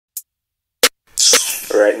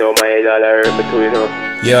Right now my head all hurt me too, you know.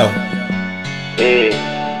 Yo, Hey,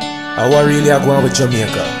 how I really are going with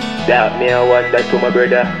Jamaica? that me I want that to my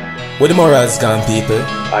brother. Where the morals gone, people?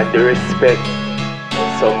 And the respect.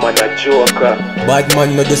 Some man a joker. Bad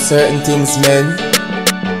man know do certain things, man.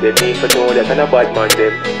 They need to know that I'm a bad man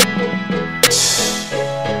them.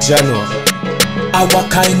 Jano, our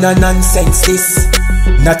kind of nonsense this,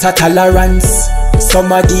 not a tolerance.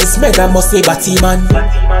 Some of these men a must be batty man.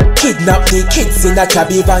 Kidnap the kids in a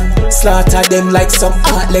cabby van, slaughter them like some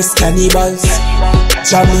heartless cannibals.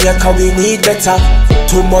 Jamaica we need better.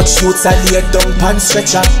 Too much youths a lay down pan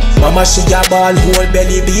stretcher. Mama she a ball whole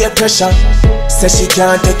belly be a pressure. Say she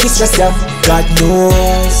can't take it stress ya. God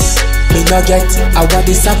knows me no get a what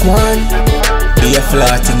this a gwan. Be a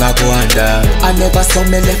flat thing a go under. I never saw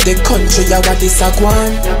me left the country a what this a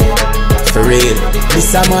gwan. For real,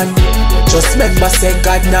 this a man. Just remember say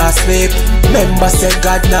God nah sleep. Remember say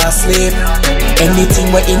God nah sleep. Anything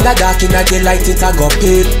we in the dark in the light it a go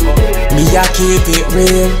peep. Me a keep it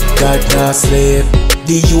real. God nah sleep.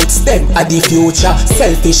 The youths them are the future.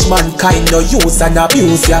 Selfish mankind no use and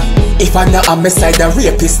abuse ya. If I not a side a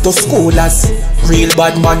rapist to schoolers. Real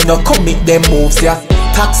bad man no commit them moves ya.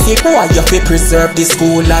 Taxi boy you fi preserve the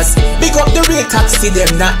schoolers. Big up the real taxi them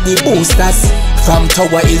not the boosters. From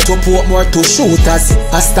Tower Hill to Portmore to shooters.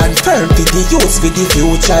 I stand firm for the youths for the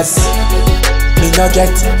futures. Me no get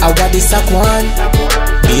a what this a gwan.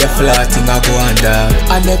 Be a flat thing a go under.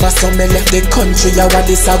 I never saw me left the country a what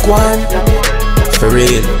this a gwan. For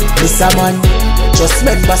real, this a man. Just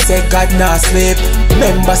remember say God nah sleep.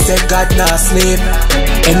 Remember say God nah sleep.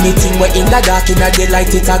 Anything we in the dark in the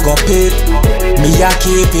light it a go peep. Me a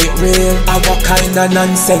keep it real. Our kind of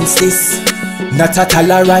nonsense this, not a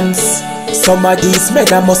tolerance. Some of these men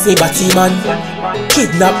a must be batty man.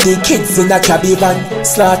 Kidnap the kids in a cabby van,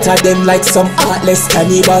 slaughter them like some heartless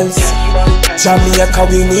cannibals. Jamaica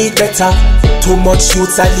we need better. Too much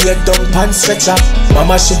youths a lay down pan stretcher.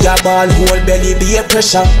 Mama she a ball whole belly be a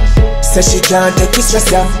pressure. Say she can't take it stress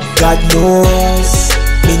ya. God knows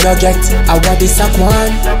me no get a what this a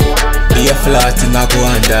gwan. Be a flat thing a go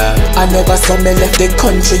under. I never saw me left the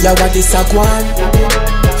country a what this a gwan.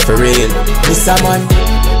 For real, this a man.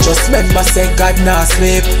 Just remember say God nah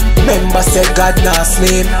sleep. Remember say God nah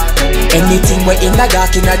sleep. Anything we in the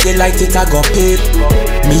dark in the light it a go peep.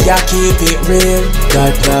 Me a keep it real.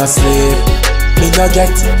 God nah sleep. Me no get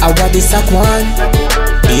a what this a gwan.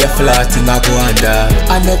 Be a flat thing a go under.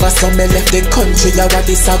 I never saw me left the country a what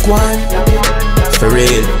this a gwan. For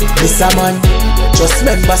real, this a man. Just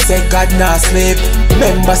remember say God nah sleep.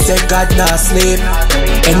 Remember say God nah sleep.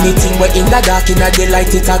 Anything we in the dark in the light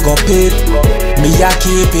it a go peep. Me a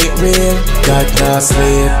keep it real. God nah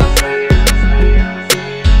sleep.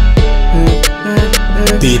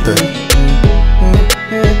 People,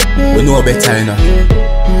 we know better, you know.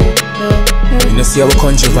 You know see our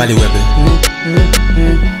country valuable.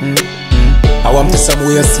 I want to some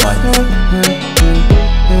waste man.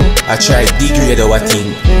 I try degrade our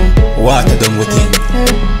thing, water down with thing.